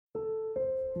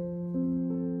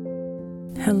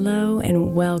Hello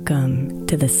and welcome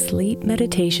to the Sleep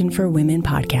Meditation for Women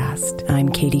podcast. I'm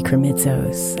Katie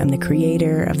Kremitzos. I'm the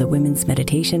creator of the Women's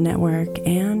Meditation Network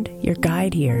and your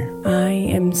guide here. I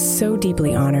am so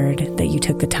deeply honored that you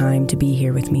took the time to be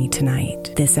here with me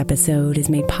tonight. This episode is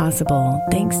made possible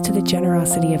thanks to the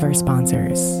generosity of our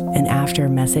sponsors. And after a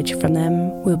message from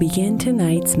them, we'll begin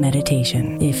tonight's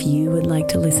meditation. If you would like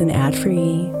to listen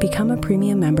ad-free, become a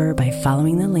premium member by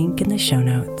following the link in the show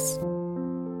notes.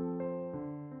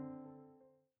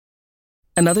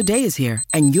 Another day is here,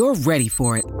 and you're ready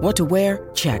for it. What to wear?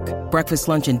 Check. Breakfast,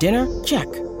 lunch, and dinner?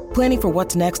 Check. Planning for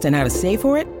what's next and how to save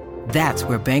for it? That's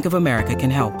where Bank of America can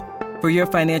help. For your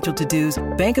financial to-dos,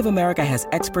 Bank of America has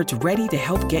experts ready to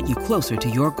help get you closer to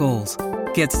your goals.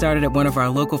 Get started at one of our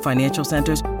local financial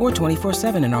centers or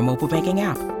 24/7 in our mobile banking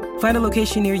app. Find a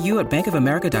location near you at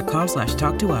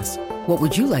bankofamerica.com/talktous. What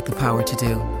would you like the power to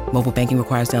do? Mobile banking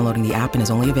requires downloading the app and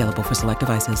is only available for select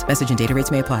devices. Message and data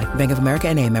rates may apply. Bank of America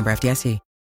N.A., member FDIC.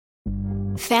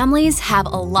 Families have a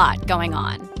lot going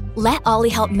on. Let Ollie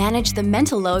help manage the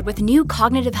mental load with new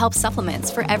cognitive help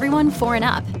supplements for everyone 4 and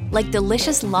up, like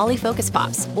delicious Lolly Focus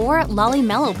Pops or Lolly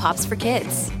Mellow Pops for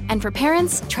kids. And for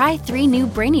parents, try 3 new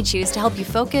Brainy Chews to help you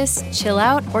focus, chill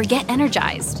out, or get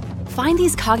energized. Find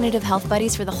these cognitive health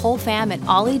buddies for the whole fam at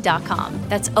ollie.com.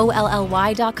 That's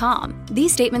OLLY.com.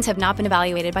 These statements have not been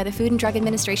evaluated by the Food and Drug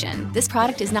Administration. This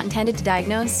product is not intended to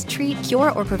diagnose, treat,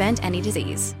 cure, or prevent any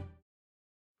disease.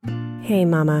 Hey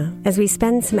Mama, as we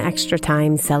spend some extra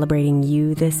time celebrating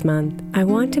you this month, I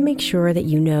want to make sure that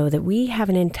you know that we have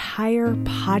an entire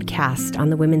podcast on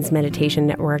the Women's Meditation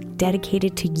Network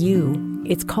dedicated to you.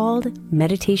 It's called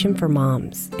Meditation for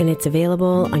Moms, and it's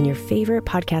available on your favorite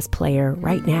podcast player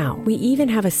right now. We even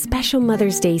have a special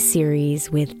Mother's Day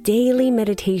series with daily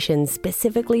meditations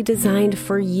specifically designed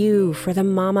for you, for the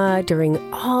mama, during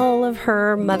all of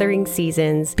her mothering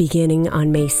seasons, beginning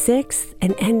on May 6th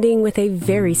and ending with a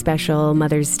very special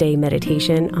Mother's Day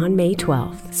meditation on May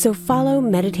 12th. So follow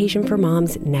Meditation for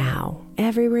Moms now,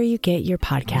 everywhere you get your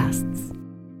podcasts.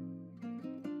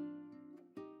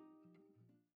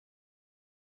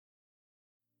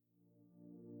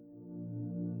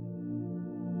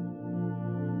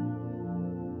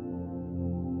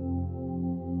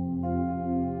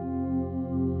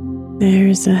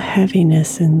 There's a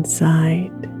heaviness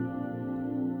inside.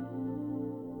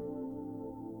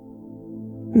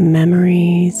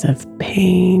 Memories of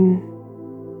pain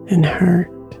and hurt.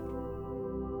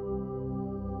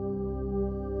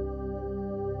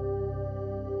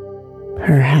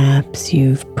 Perhaps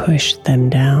you've pushed them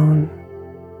down.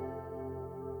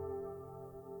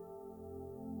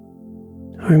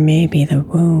 Or maybe the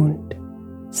wound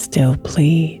still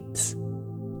bleeds.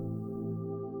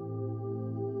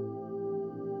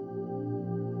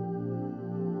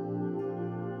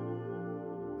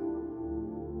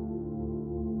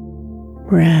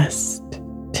 Rest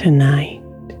tonight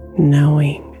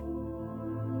knowing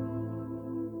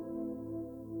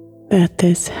that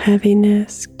this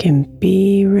heaviness can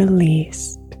be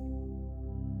released.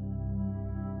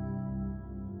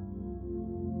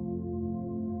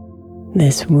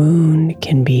 This wound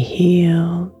can be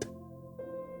healed,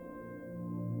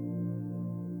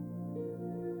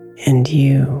 and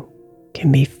you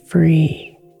can be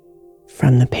free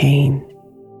from the pain.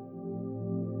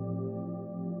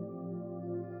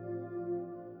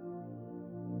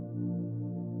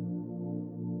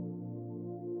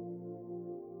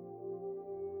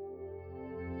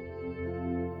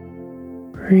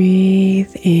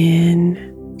 Breathe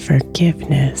in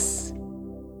forgiveness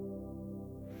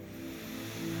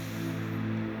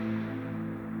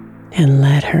and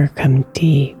let her come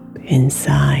deep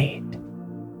inside.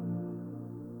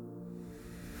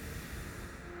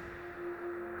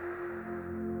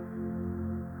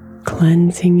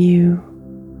 Cleansing you,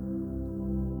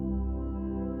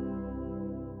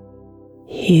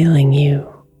 healing you,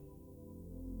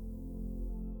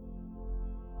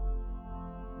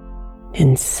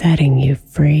 and setting you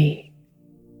free.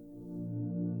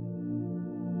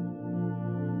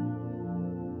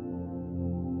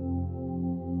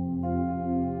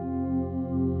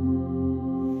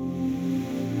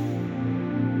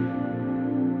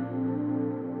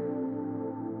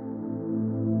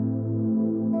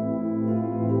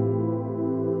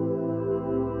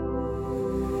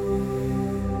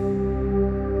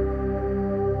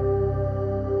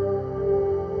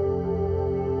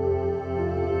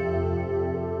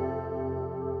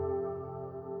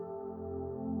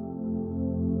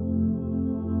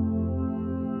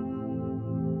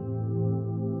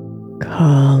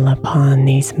 Call upon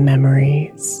these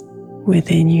memories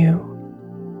within you.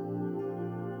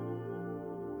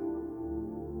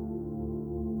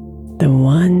 the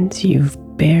ones you've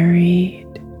buried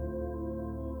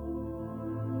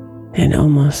and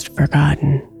almost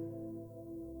forgotten.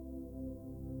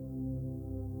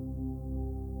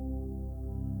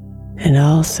 And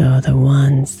also the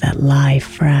ones that lie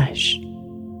fresh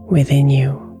within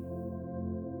you.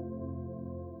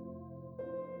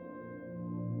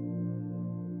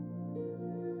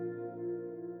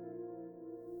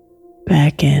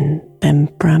 Beckon them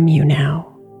from you now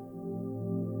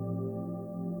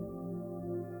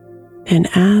and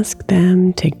ask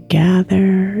them to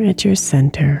gather at your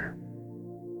center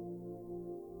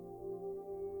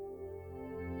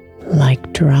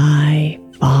like dry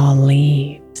fall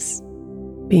leaves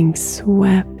being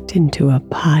swept into a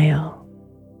pile.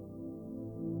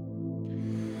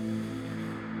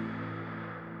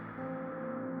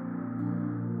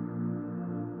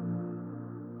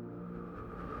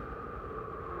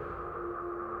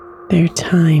 Their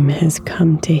time has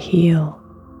come to heal,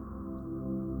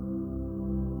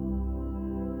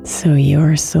 so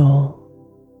your soul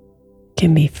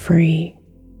can be free,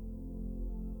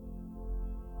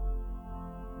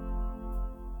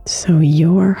 so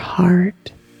your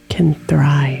heart can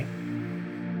thrive.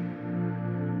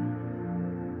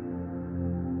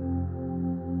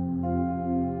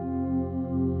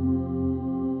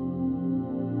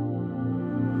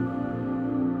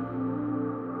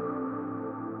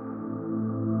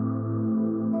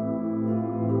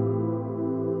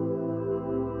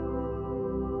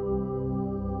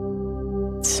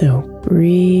 So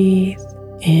breathe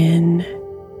in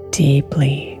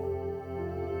deeply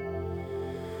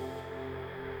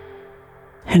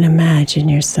and imagine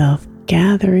yourself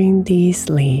gathering these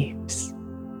leaves,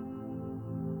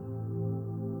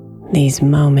 these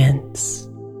moments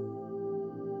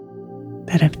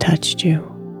that have touched you.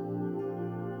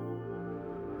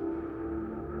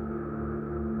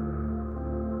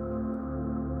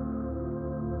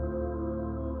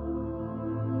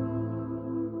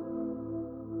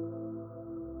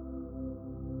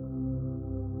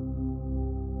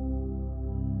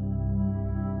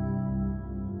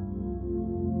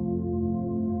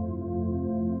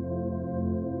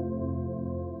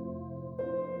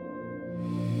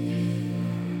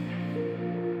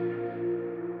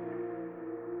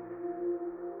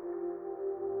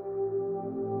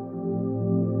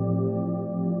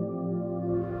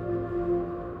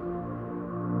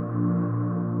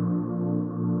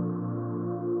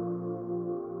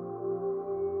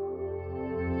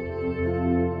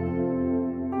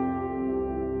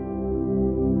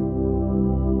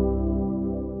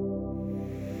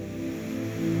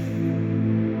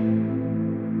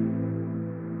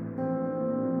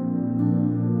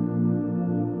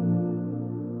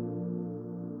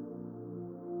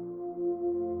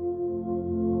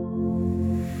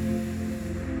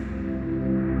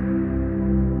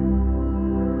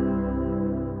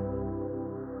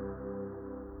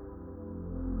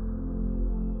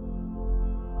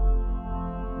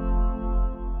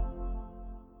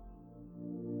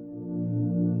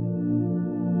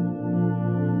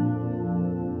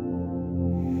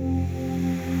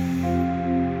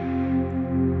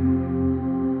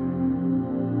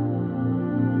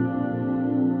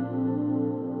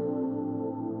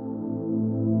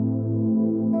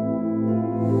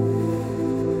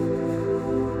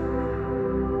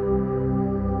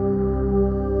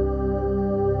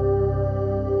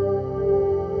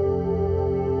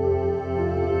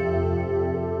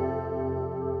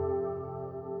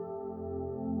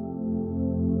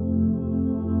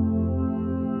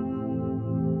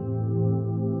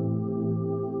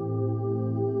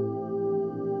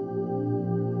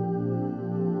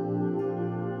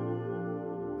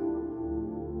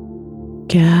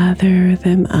 Gather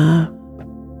them up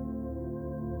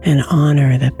and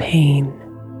honor the pain,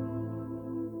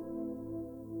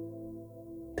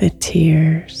 the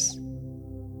tears,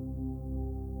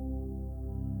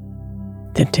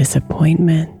 the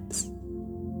disappointments,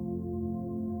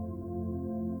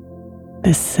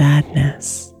 the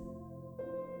sadness,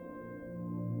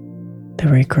 the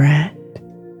regret.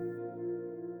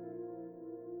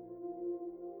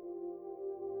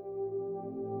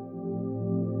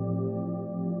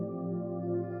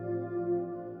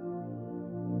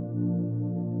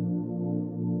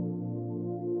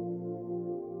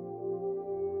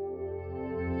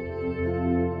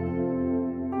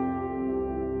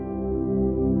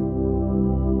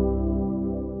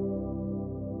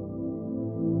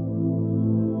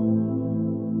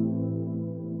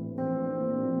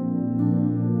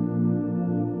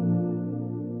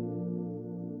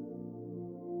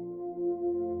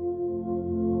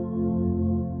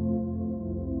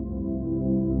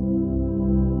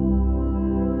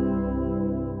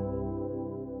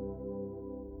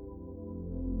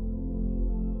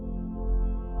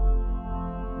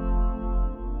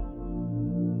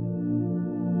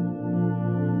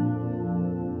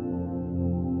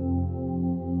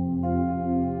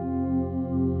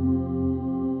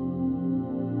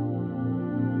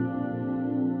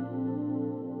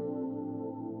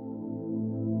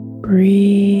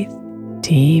 breathe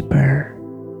deeper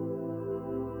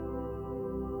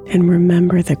and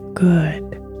remember the good.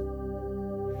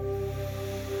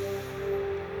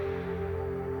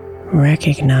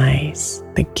 Recognize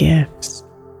the gifts.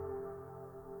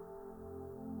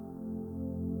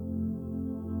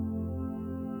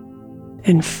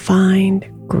 And find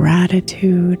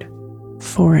gratitude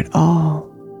for it all.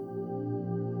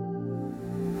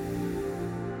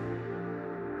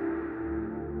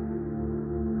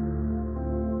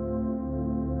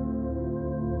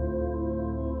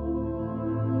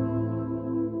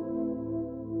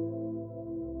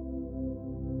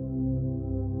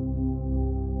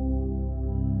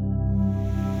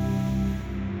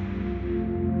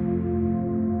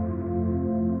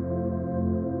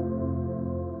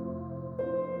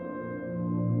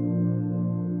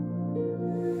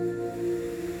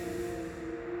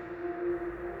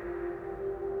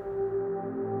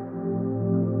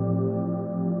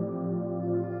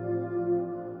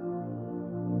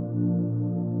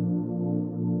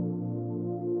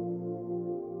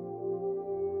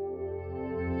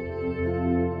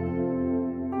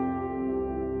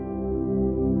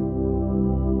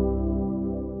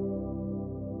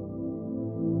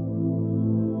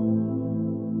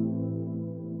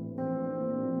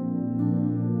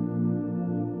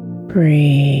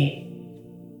 Breathe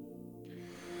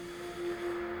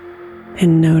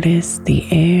and notice the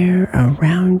air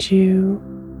around you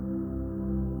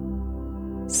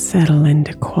settle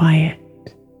into quiet.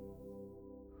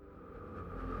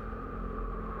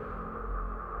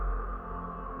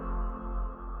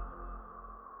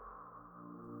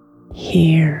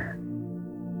 Here,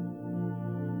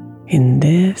 in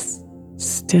this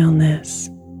stillness,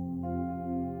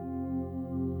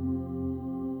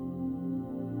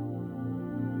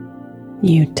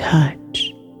 you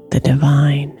touch the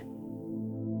divine.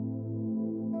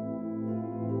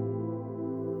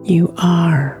 You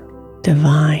are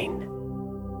divine.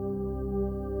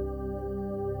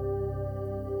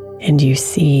 And you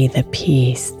see the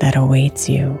peace that awaits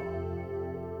you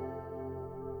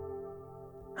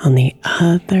on the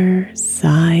other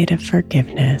side of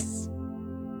forgiveness.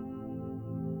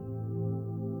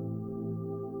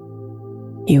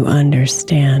 You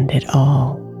understand it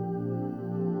all.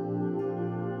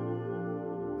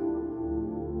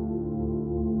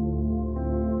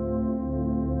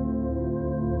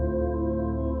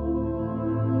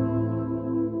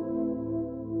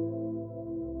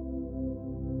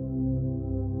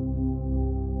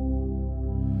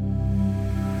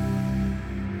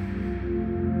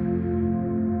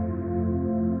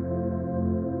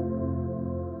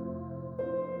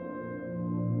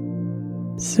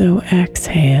 So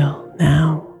exhale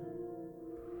now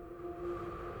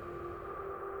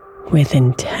with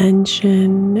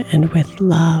intention and with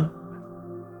love,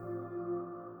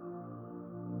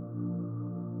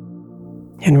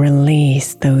 and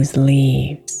release those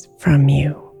leaves from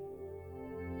you,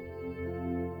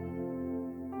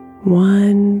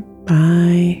 one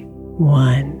by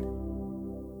one.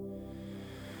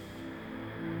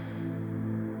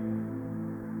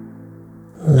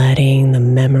 Letting the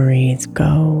memories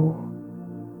go.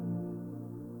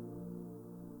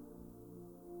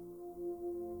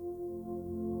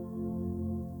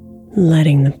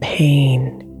 Letting the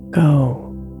pain go.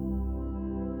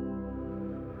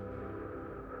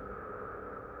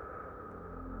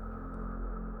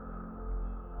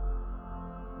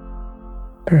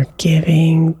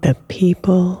 Forgiving the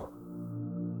people.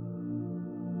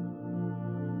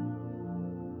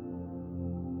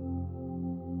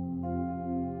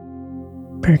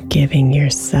 Forgiving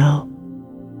yourself.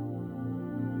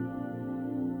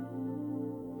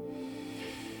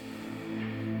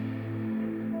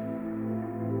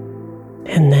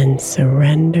 And then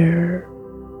surrender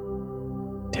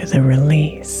to the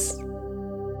release.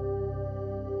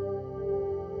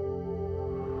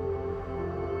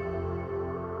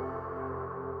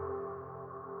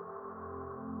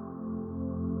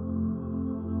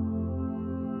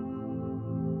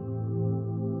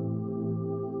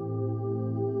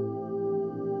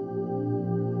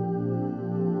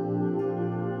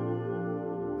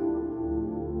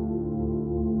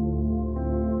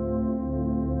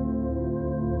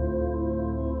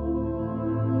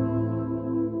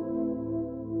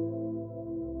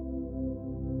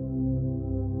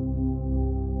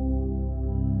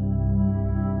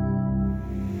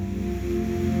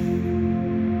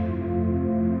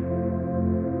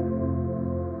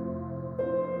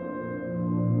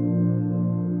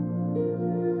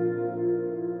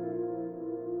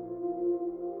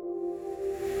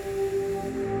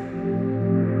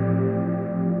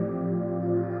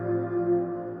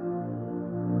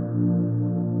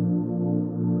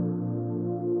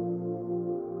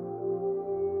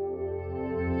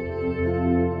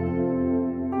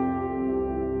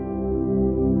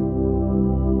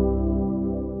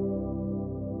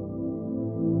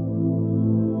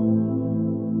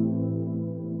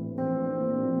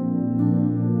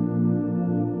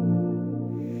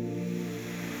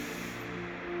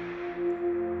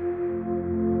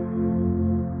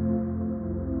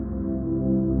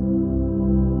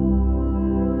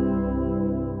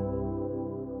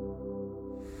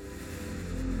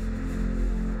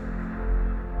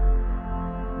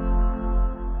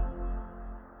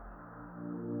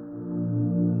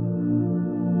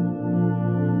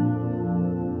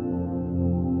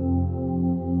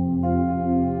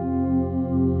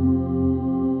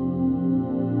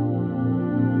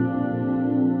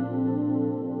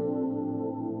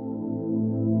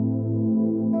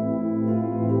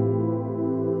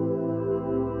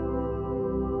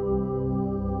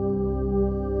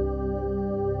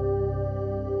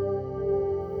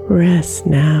 rest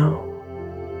now.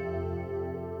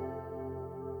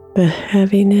 The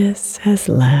heaviness has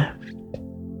left,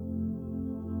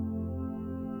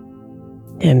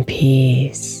 and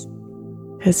peace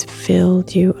has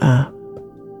filled you up.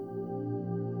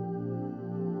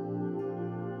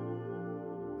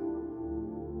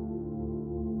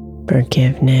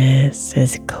 Forgiveness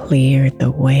has cleared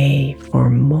the way for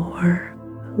more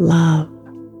love,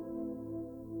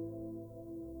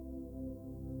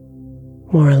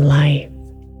 more life,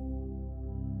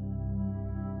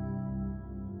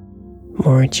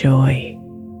 more joy.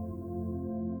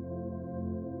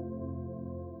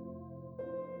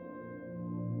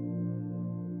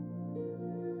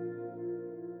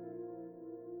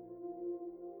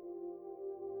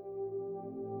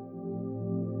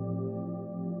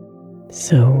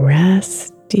 So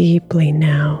rest deeply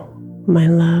now, my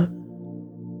love.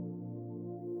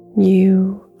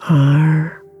 You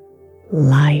are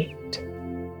light.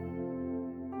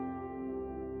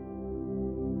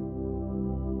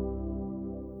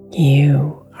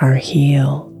 You are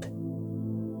healed.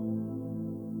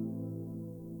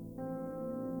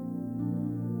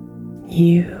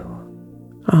 You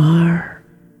are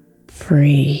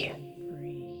free.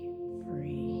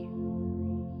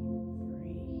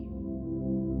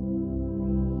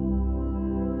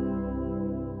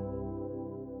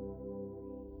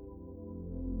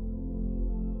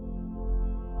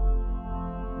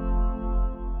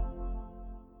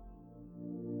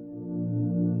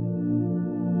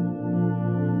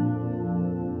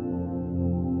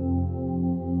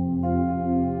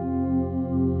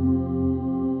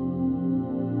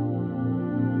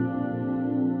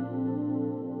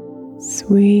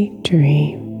 Sweet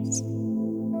dreams,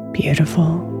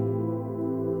 beautiful.